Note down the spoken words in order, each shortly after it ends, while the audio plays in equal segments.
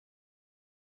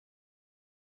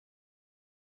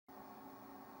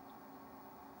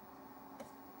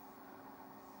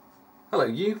Hello,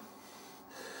 you.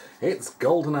 It's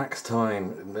Golden Axe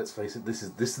time. And let's face it, this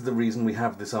is the reason we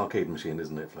have this arcade machine,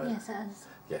 isn't it, Flo? Yes, it is.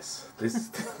 Yes, this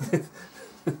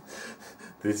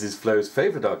is Flo's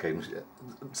favourite arcade machine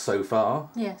so far.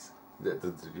 Yes.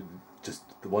 Just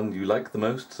the one you like the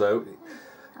most. So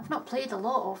I've not played a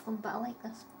lot of them, but I like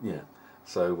this. Yeah.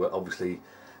 So obviously,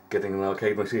 getting an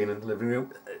arcade machine in the living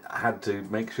room, I had to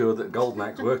make sure that Golden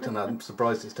Axe worked, and I'm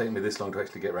surprised it's taken me this long to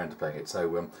actually get around to playing it.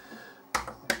 So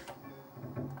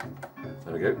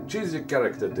there we go. Choose your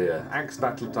character, dear. Axe,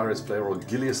 Battle, Tyrus, Flare, or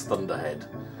Gilius Thunderhead.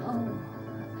 Oh,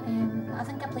 I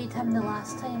think I played him the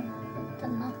last time,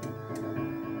 didn't I?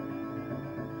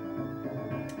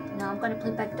 No, I'm going to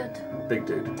play Big Dude. Big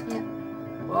Dude. Yeah.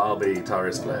 Well, I'll be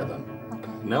Tyrus Flare then.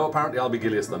 Okay. No, apparently I'll be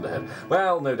Gilius Thunderhead.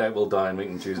 Well, no doubt we'll die and we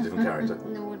can choose a different character.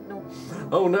 No.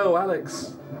 Oh no,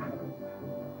 Alex!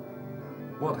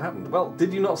 What happened? Well,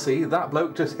 did you not see that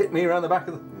bloke just hit me around the back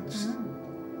of the...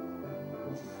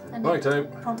 And Righto.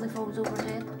 Promptly falls over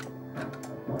dead.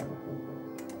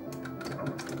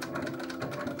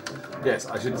 Yes,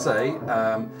 I should say,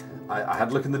 I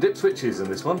had a look in the dip switches in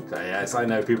this one. Yes, I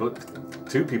know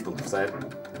two people have said.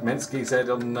 Mensky said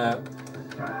on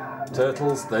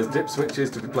Turtles, there's dip switches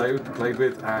to be played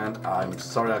with, and I'm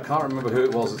sorry, I can't remember who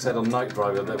it was that said on Night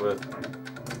Driver there were...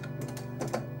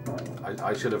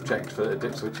 I should have checked for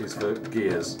dip switches for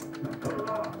gears.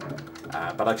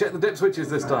 But I checked the dip switches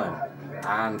this time,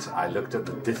 and I looked at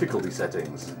the difficulty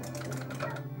settings.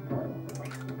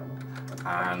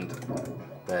 And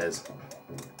there's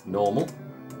normal,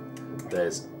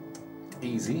 there's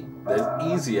easy, there's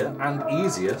easier and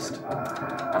easiest,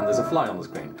 and there's a fly on the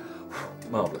screen.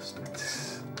 Marvellous.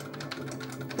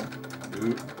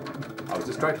 Ooh, I was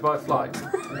distracted by a fly.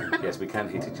 Yes, we can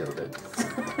hit each other,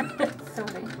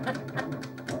 Sorry.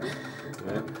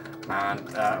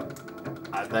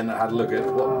 And then I had a look at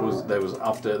what was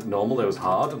after normal. There was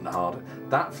hard and hard.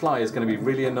 That fly is going to be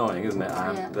really annoying, isn't it?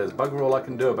 And yeah. There's bugger all I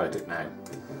can do about it now.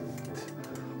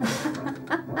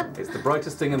 It's the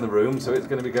brightest thing in the room, so it's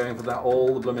going to be going for that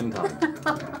all the blooming time.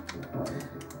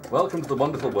 Welcome to the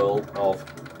wonderful world of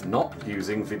not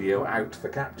using video out for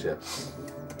capture.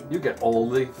 You get all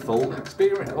the full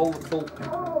experience, all the full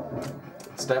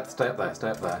step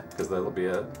there, because there'll be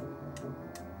a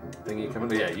thingy coming.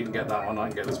 Yeah, you can get that one. I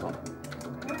can get this one.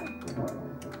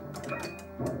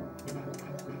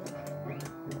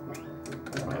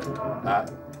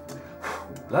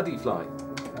 Bloody fly.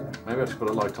 Maybe I should put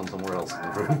a light on somewhere else in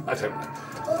the room. I don't know.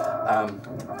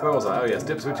 Where was I? Oh yes,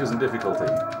 dip switches and difficulty.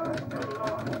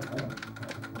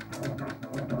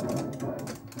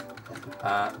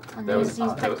 There was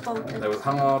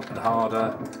hard and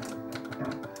harder.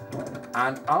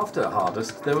 And after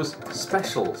hardest, there was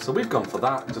special. So we've gone for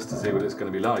that just to see what it's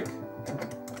going to be like.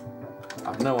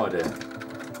 I have no idea.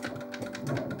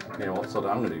 You know what? So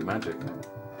I'm going to do magic.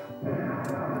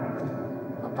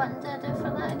 What button did I do for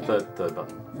that again? Third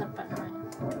button. Third button, right.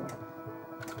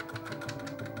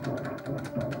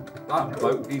 That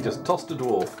bloke, he just tossed a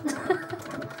dwarf.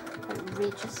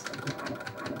 Outrageous.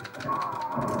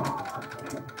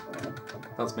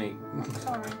 That's me.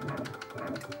 Sorry.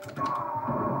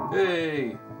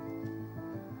 Hey!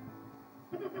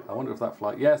 I wonder if that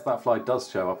fly... Yes, that fly does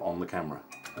show up on the camera.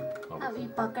 That wee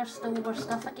bugger stole our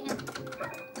stuff again.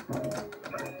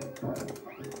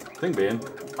 Thing being,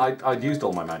 I'd used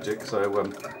all my magic, so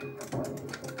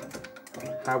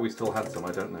how we still had some,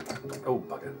 I don't know. Oh,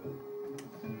 bugger.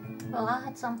 Well, I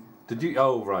had some. Did you?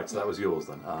 Oh, right, so that was yours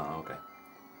then. Ah, okay.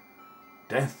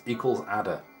 Death equals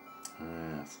adder.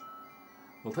 Yes.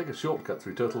 We'll take a shortcut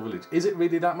through Turtle Village. Is it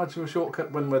really that much of a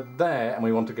shortcut when we're there and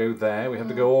we want to go there? We have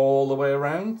to go all the way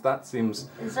around? That seems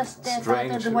Is this Death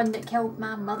strange. Adder the one that killed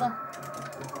my mother?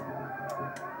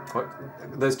 What?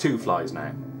 There's two flies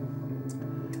now.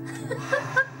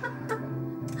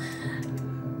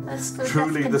 So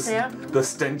truly the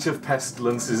stench of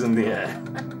pestilence is in the air.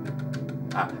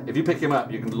 If you pick him up,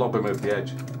 you can lob him over the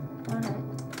edge. Alright.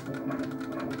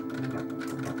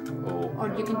 Or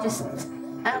you can just hit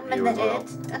him in the head.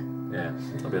 Yeah,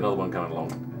 there'll be another one coming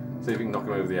along. See if you can knock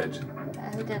him over the edge.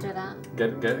 How did I do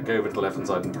that? Go over to the left hand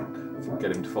side and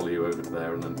get him to follow you over to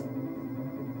there, and then...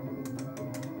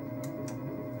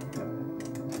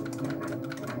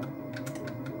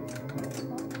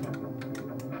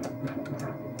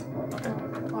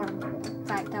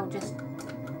 I'll just...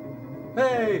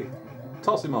 Hey!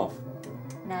 Toss him off.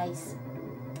 Nice.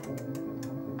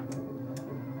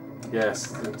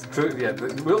 Yes, it's true. Yeah,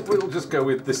 we'll just go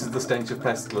with this is the stench of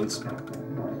pestilence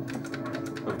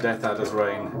of Death Adder's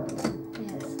reign.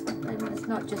 Yes, and it's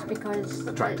not just because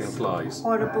attracting flies.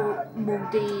 Horrible,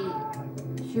 mouldy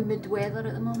humid weather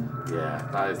at the moment. Yeah,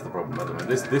 that is the problem at the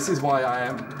moment. This is why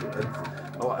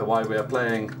why we are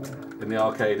playing in the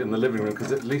arcade in the living room,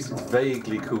 because at least it's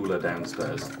vaguely cooler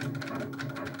downstairs.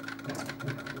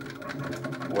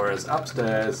 Whereas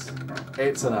upstairs,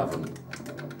 it's an oven.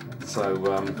 So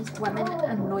These women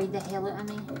annoy the hell out of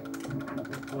me.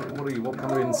 what are you? What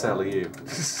kind of incel are you?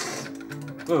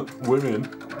 Women.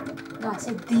 No, I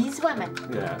said these women.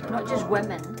 Yeah. Not just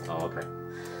women. Oh, okay.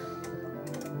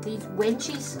 These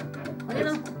wenches. Look at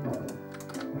them.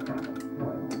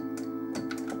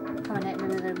 Coming at me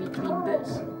with their wee green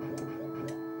boots.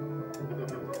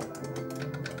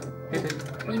 Hit it.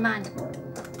 Wee man.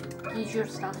 Use your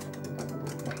stuff.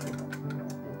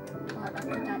 Well, I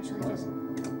could actually just,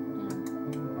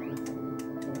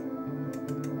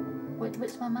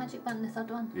 What's my magic button, the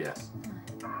third one? Yes.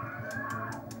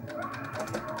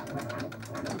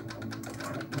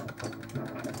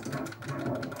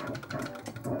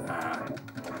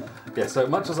 Yeah, so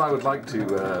much as I would like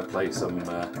to play some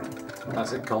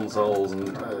classic consoles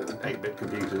and 8-bit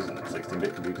computers and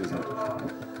 16-bit computers and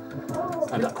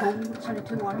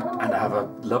have a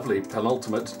lovely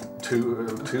penultimate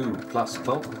 2 plus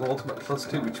ultimate plus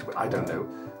 2, which I don't know.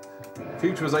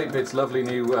 Future was 8-bit's lovely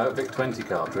new VIC-20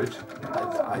 cartridge.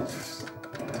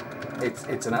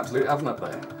 It's an absolute oven up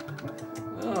there.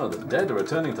 Oh, the dead are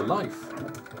returning to life.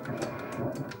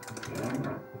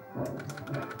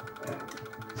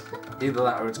 Either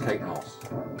that or it's Kate Moss.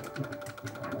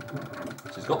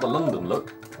 She's got the London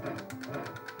look.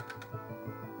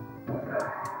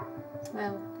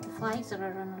 Well, the flies are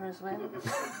a runner as well.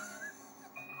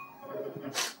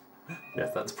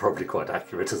 Yes, that's probably quite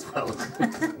accurate as well.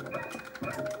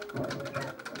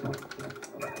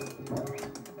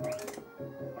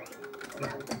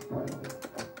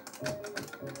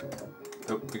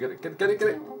 Oh, you get it, get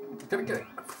it.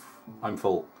 I'm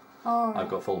full. Oh, I've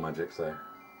got full magic, so.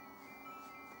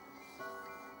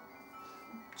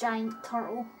 giant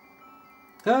turtle.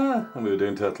 Ah, and we were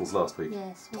doing turtles last week.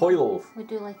 Yes. Toils. We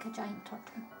do like a giant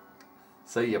turtle.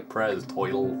 Say your prayers,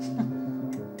 toils.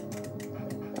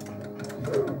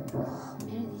 Oh,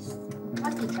 maybe these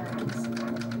bloody dragons.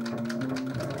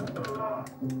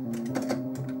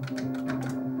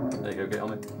 There you go, get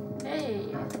on it. Hey!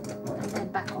 And then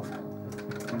back off.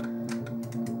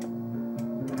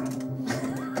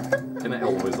 In it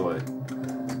always the way.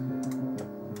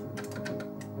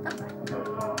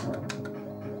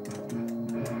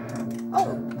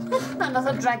 Oh!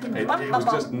 Another dragon. It was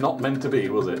just not meant to be,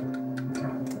 was it?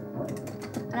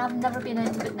 And I've never been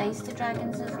anything but nice to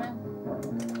dragons as well.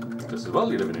 Just as well,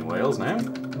 you're living in Wales now.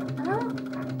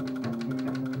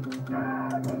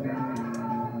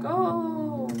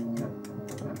 Go!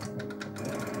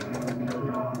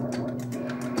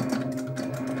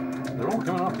 They're all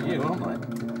coming after you, aren't they?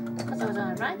 Because I was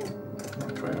on a dragon.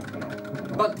 True.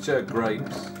 Bunch of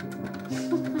grapes.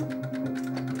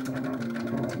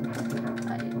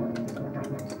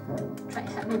 Try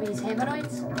to hit me with his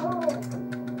hemorrhoids.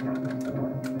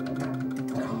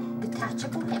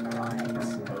 Detachable hemorrhoids.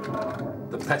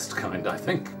 The pest kind, I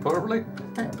think, probably.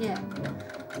 Yeah.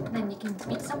 And then you can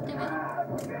beat somebody with them.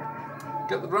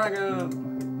 Get the dragon!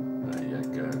 There you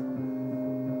go.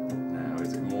 Now,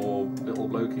 is it more little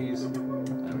blokies?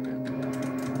 There we go.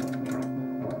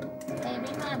 Hey,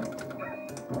 big man.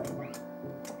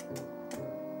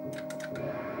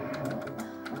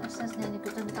 This isn't any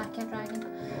good on the back of your dragon.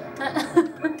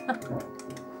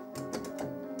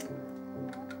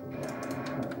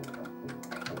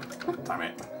 Damn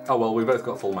it. Oh well, we've both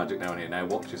got full magic now in here. Now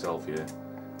watch yourself here.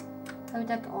 How would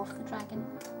I get off the dragon?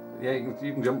 Yeah, you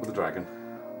can jump with the dragon.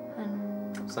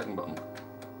 Second button.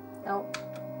 Oh.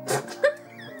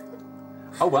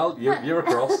 Oh well, you're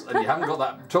across and you haven't got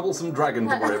that troublesome dragon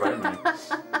to worry about now.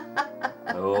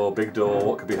 Oh, big door,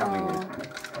 what could be happening here?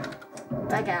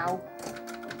 Big owl.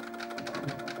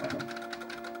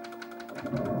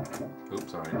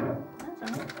 Oops, sorry.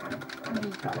 That's alright.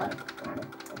 Wee brother.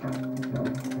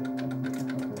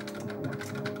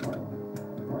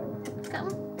 Look at him.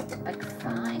 Big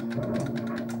thigh.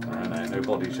 No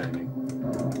body shaming.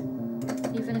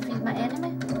 Even if he's my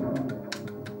enemy.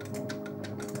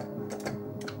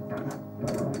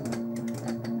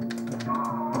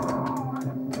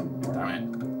 Damn it,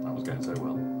 that was going so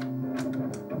well.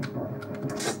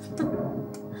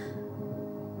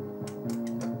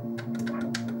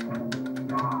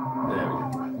 There we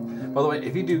go. By the way,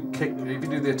 if you do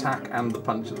the attack and the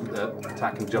punch,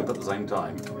 attack and jump at the same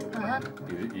time,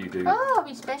 you do. Oh,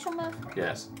 wee special move.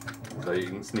 Yes. So you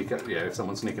can sneak up. Yeah, if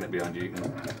someone's sneaking it behind you, you can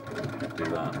do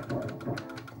that.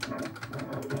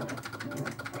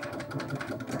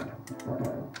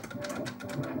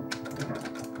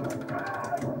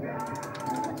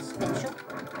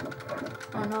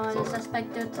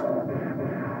 big dude.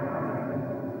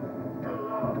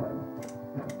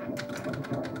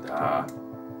 Ah.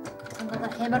 Another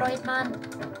hemorrhoid man.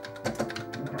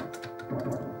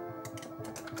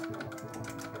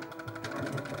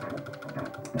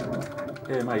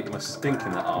 Here, mate, you must stink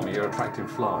in that army. You're attracting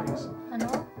flies. I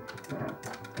know.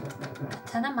 A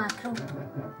tin of mackerel.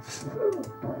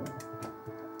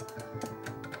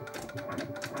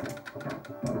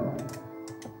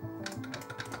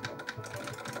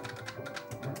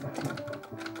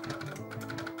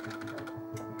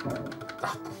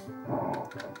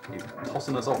 He's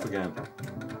tossing us off again.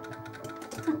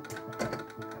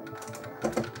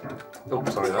 Oh,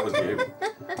 sorry, that was you.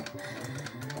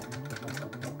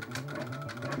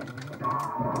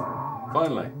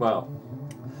 Finally, well,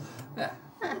 yeah.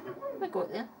 We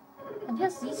got there. And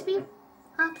here's these wee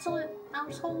absolute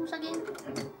arseholes again.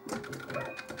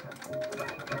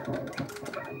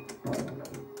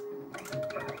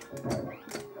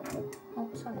 Oh,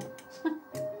 sorry.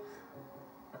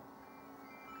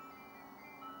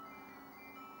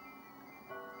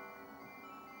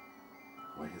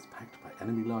 Way is packed by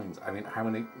enemy lines. I mean, how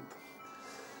many?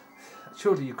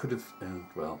 Surely you could have.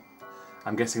 Well,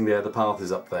 I'm guessing the path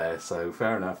is up there, so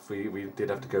fair enough. We did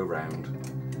have to go round.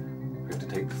 We have to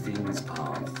take the Fiend's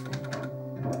path.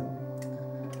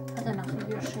 Had enough of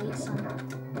your shite, son.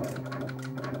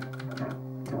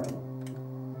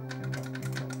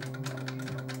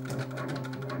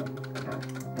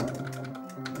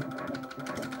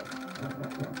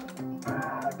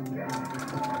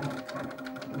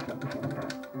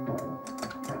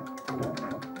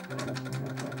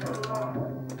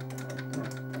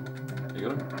 You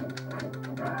got him?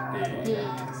 Yeah.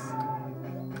 Yes.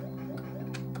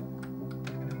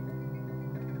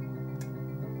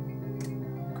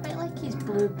 Quite like his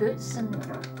blue boots and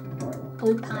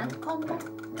blue pant combo.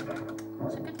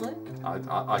 It's a good look.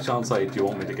 I shan't say, do you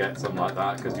want me to get something like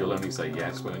that? Because you'll only say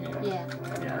yes, won't you? Yeah.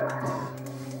 Yeah.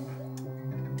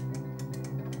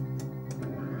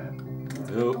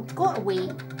 Oh, Oh, got away.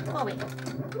 Got away.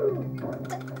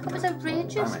 That was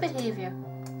outrageous behaviour.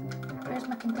 Where's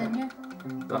my continue?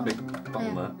 that big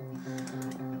button there.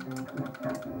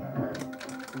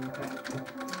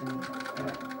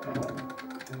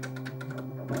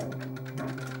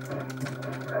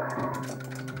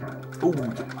 Oh,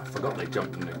 I forgot they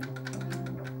jumped in it.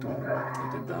 They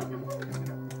did that.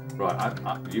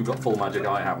 Right, you've got full magic,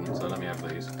 I haven't, so let me have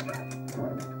these.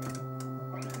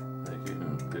 There you go.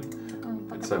 Good.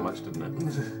 Did so much, didn't it?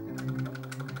 That's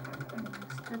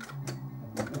good.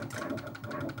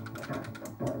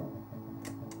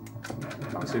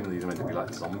 I'm assuming these are meant to be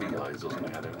like zombie guys or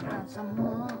something, I don't know.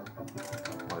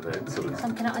 Why they're sort of...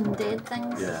 Some kind of undead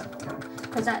things. Yeah.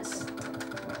 Because that's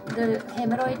the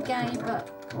hemorrhoid guy, but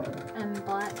in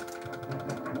black.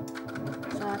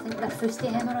 So I think they're fusty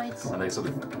hemorrhoids. And they sort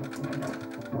of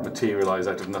materialise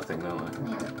out of nothing, don't they?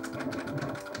 Yeah.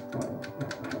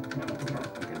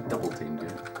 You get double teamed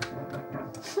here.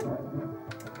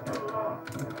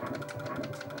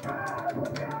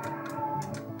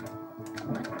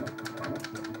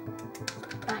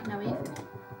 Back now, away from me.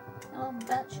 Oh,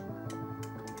 bitch.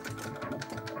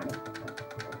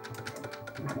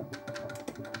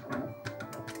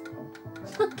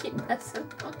 Keep missing.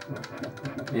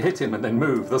 You hit him and then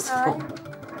move, that's the Alright. problem.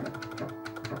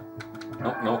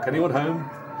 Knock, knock, anyone home?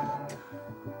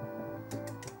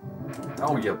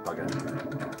 Oh, you bugger.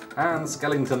 And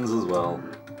skeletons as well.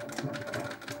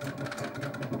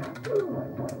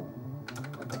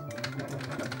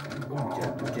 Oh,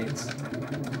 yeah, kids.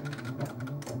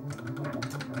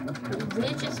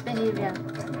 Outrageous behaviour.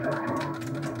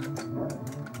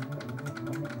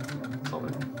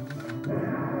 Solid.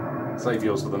 Save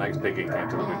yours for the next big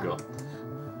encounter that we've got.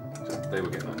 Just, they were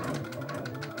getting annoyed.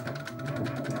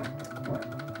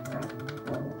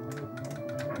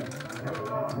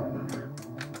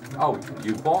 Oh,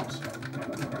 you what?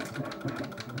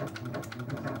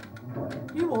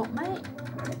 You what, mate?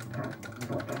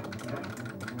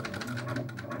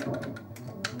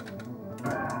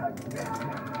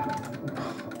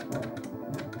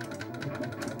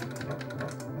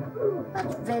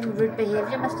 That's very rude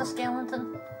behaviour, Mr.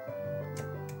 Skeleton.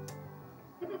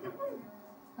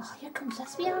 Oh, here comes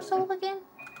this wee arsehole again.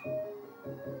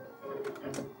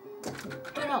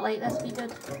 Do not like this wee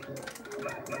dude.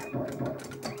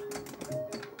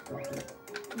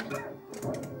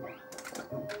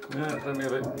 Yeah, let me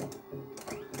have it.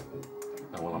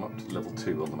 Oh, well, I'm up to level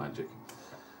 2 on the magic.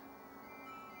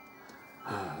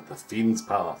 The Fiend's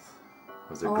Path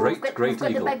was a great we've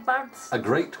eagle. The big birds. A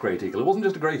great eagle. It wasn't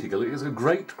just a great eagle, it was a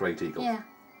great eagle. Yeah,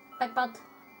 big bird.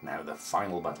 Now the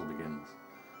final battle begins.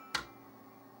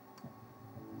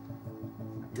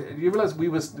 You realise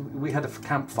we had a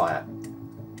campfire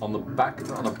on the back,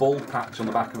 on a bald patch on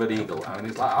the back of an eagle. I mean,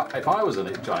 it's like, if I was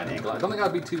a giant eagle, I don't think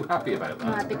I'd be too happy about that.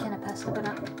 No, I'd be kind of pissed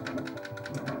about it.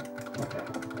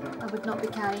 I would not be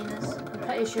carrying this. I'm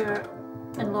pretty sure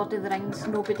in Lord of the Rings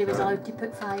nobody was allowed to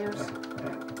put fires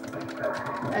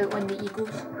out on the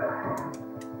eagles.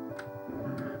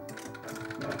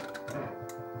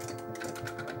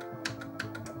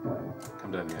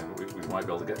 Come down here. We might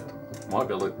be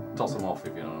able to toss them off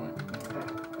if you know what I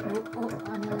mean. Oh,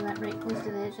 I nearly went right close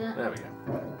to the edge of it. There we go.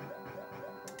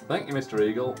 Thank you, Mr.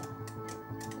 Eagle.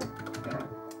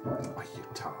 Oh, you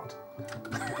tart.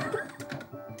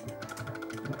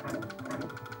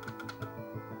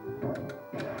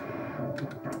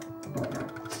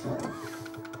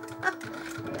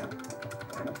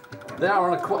 They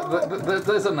are on a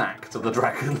there's a knack to the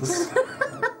dragons.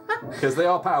 Because they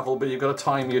are powerful, but you've got to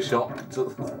time your shot.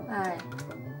 Alright.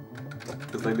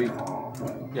 Because they leave.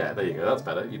 Yeah, there you go, that's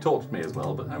better. You torched me as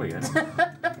well, but there we go.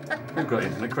 We've got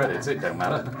infinite credits, it don't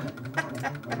matter.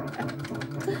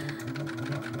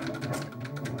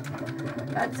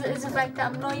 It's the fact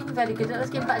that I'm not even very good at this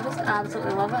game, but I just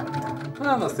absolutely love it.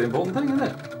 Well, that's the important thing, isn't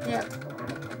it? Yep.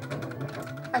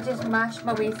 I just mash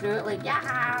my way through it like,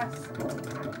 yes!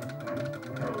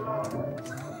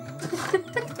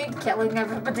 Killing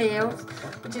everybody else,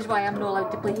 which is why I'm not allowed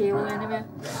to play Halo anymore.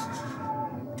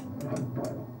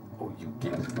 Oh, you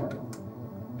git.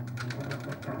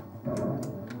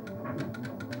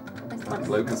 That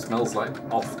bloke smells like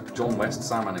off John West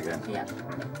salmon again. Yeah.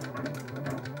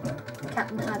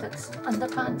 Captain Haddock's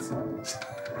underpants.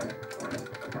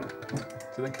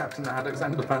 Do you think Captain Haddock's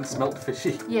underpants smelt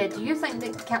fishy? Yeah, do you think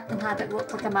that Captain Haddock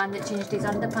looked like a man that changed his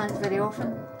underpants very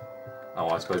often? Oh,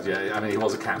 I suppose, yeah. I mean, he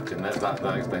was a captain. That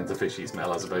explains the fishy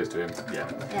smell as opposed to him. Yeah.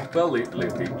 Well, leave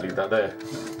that there.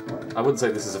 I wouldn't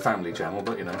say this is a family channel,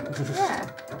 but you know. Yeah.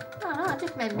 No, I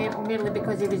just meant merely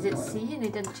because he was at sea and he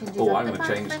didn't change his underpants. Oh, I'm going to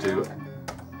change to...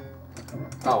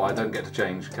 Oh, I don't get to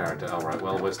change character. Oh, right.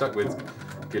 Well, we're stuck with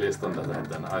Gilius Thunderhead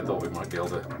then. I thought we might be able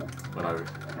to... I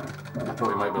thought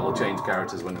we might be able to change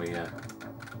characters when we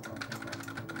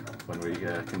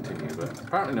continue, but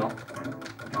apparently not.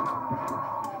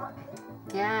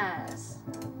 Yes.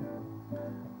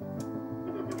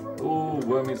 Oh,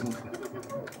 wormies and...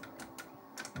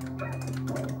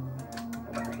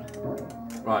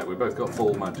 Right, we both got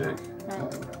full magic.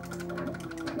 Right.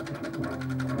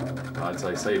 I'd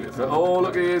say save it for... Oh,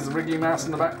 look, here's Riggy Mass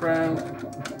in the background.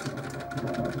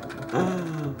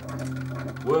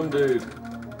 Worm dude.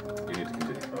 You need to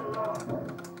continue.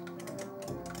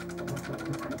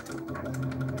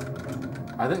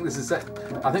 I think this is set...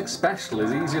 I think special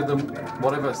is easier than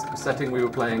whatever setting we were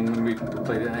playing when we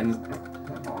played it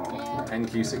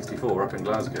NQ64 up in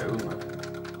Glasgow, wasn't it?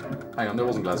 Hang on, it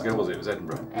wasn't Glasgow, was it? It was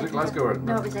Edinburgh. Was it Glasgow or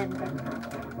Edinburgh? No, it was Edinburgh.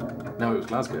 No, it was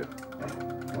Glasgow.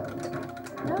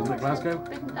 No, Wasn't it Glasgow?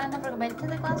 I never went to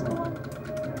the Glasgow one.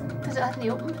 Because it hadn't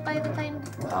opened by the time.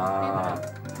 Ah.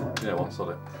 You know what, sod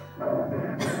it.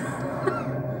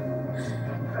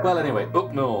 Well, anyway,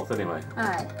 up north, anyway.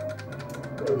 Aye.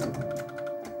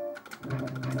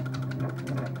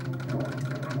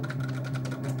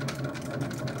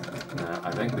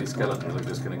 I think these skeletons are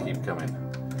just going to keep coming.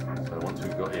 So once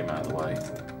we've got him out of the way,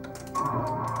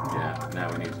 yeah,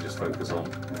 now we need to just focus on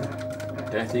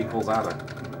death equals adder.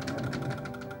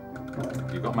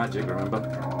 You've got magic, remember?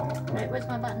 Right, where's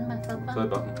my button? My third button? Third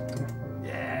button.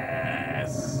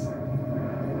 Yes!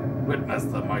 Witness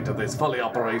the might of this fully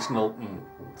operational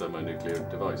thermonuclear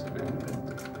device.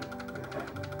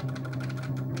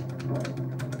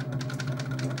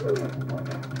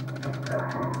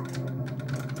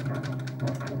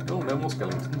 Oh, no more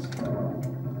skeletons.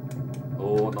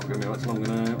 Oh, not going to be much longer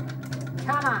now.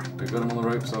 Come on! We've got him on the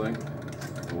ropes, I think.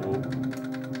 Oh.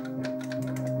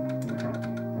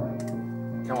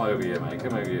 Come over here, mate.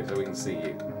 Come over here so we can see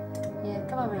you. Yeah,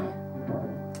 come over here.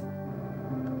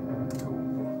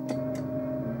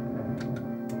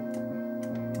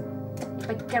 You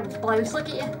big girl's blouse, look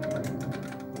at you.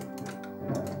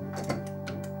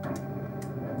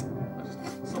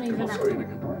 It's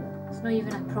not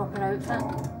even a proper outfit.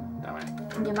 Damn it.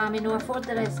 Can your mammy no afford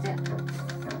the rest of it?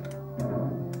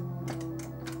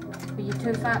 Were you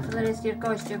too fat for the rest of your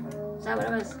costume? Is that what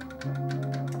it was?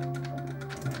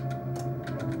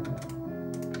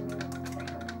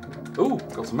 Ooh,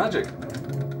 got some magic.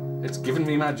 It's given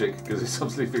me magic because it's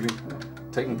obviously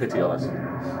taking pity on us.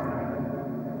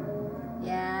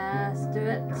 Yes, do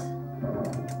it.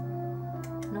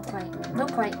 Not quite.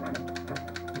 Not quite.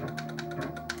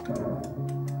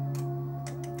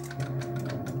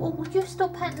 Oh, will you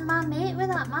stop hitting my mate with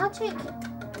that magic?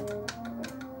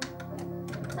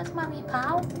 That's He's my wee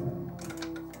pal.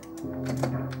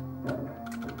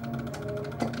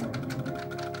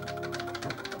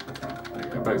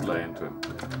 You're both lay into him.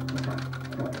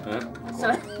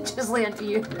 Sorry, just lay into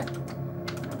you.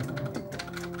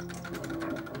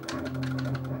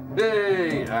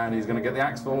 Yay! And he's going to get the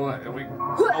axe fall. Oh,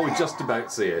 we just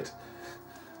about see it.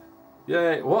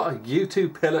 Yay! What are you two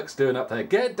pillocks doing up there?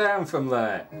 Get down from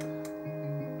there!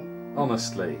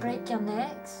 Honestly. Break your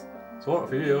necks. It's all right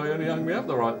for you. I only hung me up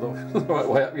the right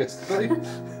way up yesterday.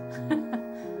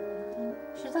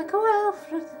 She's like, oh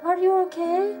Alfred, are you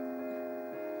okay?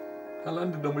 I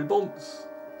landed on my bonce.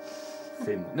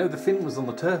 Fin. No, the fin was on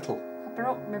the turtle. I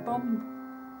broke my bum.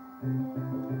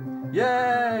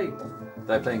 Yay!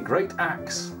 They're playing Great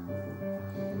Axe.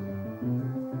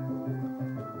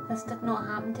 This did not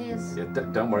happen to us. Yeah,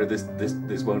 don't worry,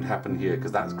 this won't happen here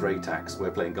because that's Great Axe. We're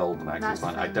playing Golden Axe. That's it's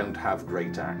fine. I don't have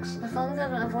Great Axe. As long as I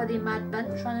don't have all the mad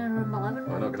bints running around my living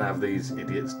room. We're not going to have these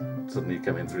idiots suddenly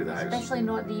come in through the house. Especially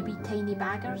not the wee tiny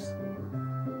baggers.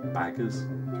 Baggers?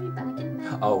 Maybe bagging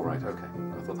men. Oh, right, okay.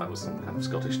 I thought that was some kind of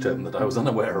Scottish term that I was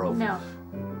unaware of. No.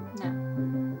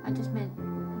 No. I just meant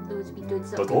those wee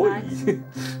dudes that Dodoy!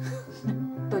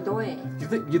 Dodoy.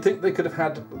 You think they could have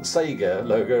had Sega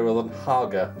logo rather than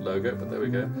Haga logo, but there we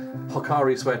go.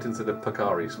 Hokari Sweat instead of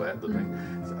Pocari Sweat, the drink.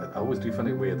 I always do find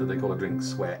it weird that they call a drink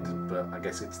sweat, but I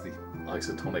guess it's the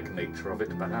isotonic nature of it,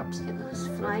 perhaps. Those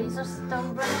flies are still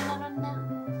running around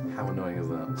there. How annoying is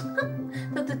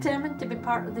that? They're determined to be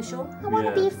part of the show. I want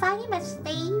to be famous,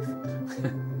 Steve.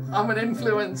 I'm an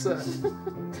influencer.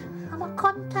 I'm a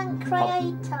content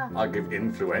creator. I give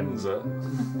influenza.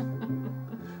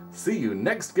 See you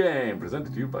next game.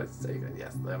 Presented to you by Sega.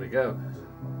 Yes, there we go.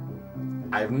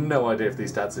 I have no idea if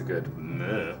these stats are good.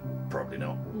 No, probably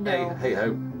not. No. Hey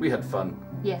ho, we had fun.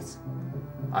 Yes.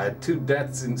 I had 2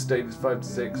 deaths in stages 5 to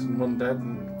 6 and 1 death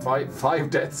and 5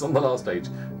 deaths on the last stage.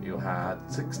 You had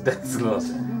 6 deaths in the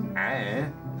last.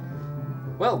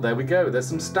 Well, there we go. There's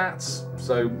some stats.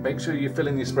 So make sure you fill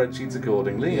in your spreadsheets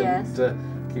accordingly and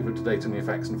keep up to date on your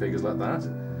facts and figures like that.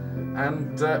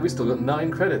 And we still got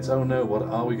 9 credits. Oh no, what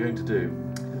are we going to do?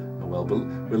 Oh well,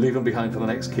 we'll leave them behind for the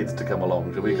next kids to come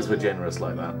along, shall we? Because we're generous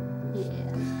like that. Yeah.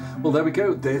 Well, there we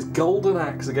go. There's Golden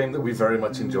Axe, a game that we very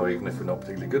much enjoy, even if we're not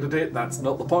particularly good at it. That's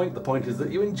not the point. The point is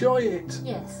that you enjoy it.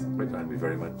 Yes. Which we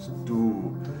very much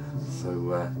do.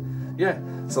 So, yeah.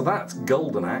 So that's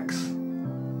Golden Axe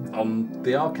on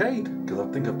the arcade, because I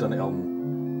think I've done it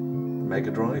on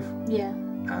Mega Drive. Yeah.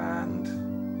 And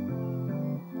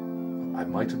I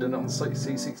might have done it on the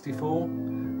C64,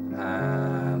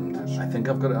 and I think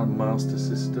I've got it on Master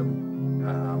System.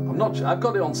 I'm not sure. I've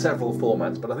got it on several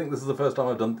formats, but I think this is the first time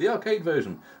I've done the arcade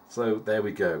version. So there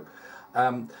we go.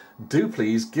 Do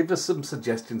please give us some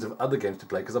suggestions of other games to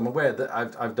play, because I'm aware that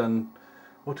I've done.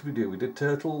 What did we do? We did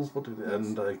Turtles. What did we,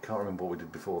 and I can't remember what we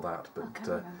did before that.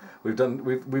 But we've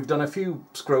done a few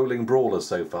scrolling brawlers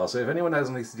so far. So if anyone has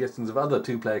any suggestions of other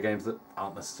 2-player games that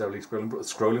aren't necessarily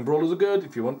scrolling brawlers are good.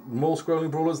 If you want more scrolling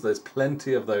brawlers, there's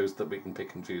plenty of those that we can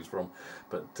pick and choose from.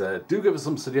 But do give us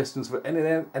some suggestions for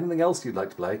anything else you'd like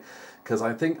to play, because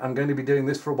I think I'm going to be doing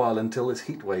this for a while until this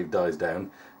heat wave dies down.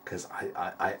 Because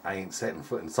I ain't setting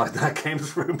foot inside that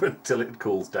games room until it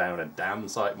cools down a damn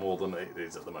sight more than it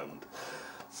is at the moment.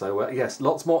 So yes,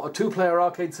 lots more 2-player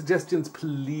arcade suggestions,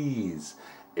 please.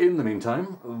 In the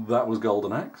meantime, that was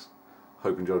Golden Axe.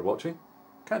 Hope you enjoyed watching.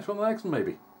 Catch you on the next one,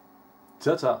 maybe.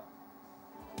 Ta-ta.